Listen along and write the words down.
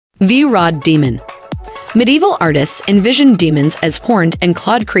V-Rod Demon. Medieval artists envisioned demons as horned and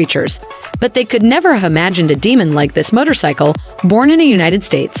clawed creatures, but they could never have imagined a demon like this motorcycle born in the United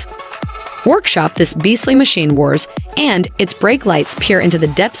States. Workshop this beastly machine wars, and its brake lights peer into the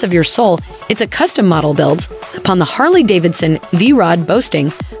depths of your soul. It's a custom model built upon the Harley-Davidson V-Rod,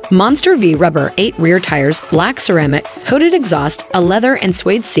 boasting Monster V rubber, 8 rear tires, black ceramic, coated exhaust, a leather and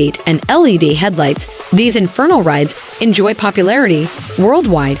suede seat, and LED headlights. These infernal rides enjoy popularity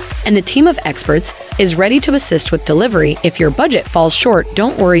worldwide, and the team of experts is ready to assist with delivery. If your budget falls short,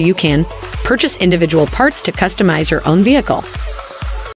 don't worry, you can purchase individual parts to customize your own vehicle.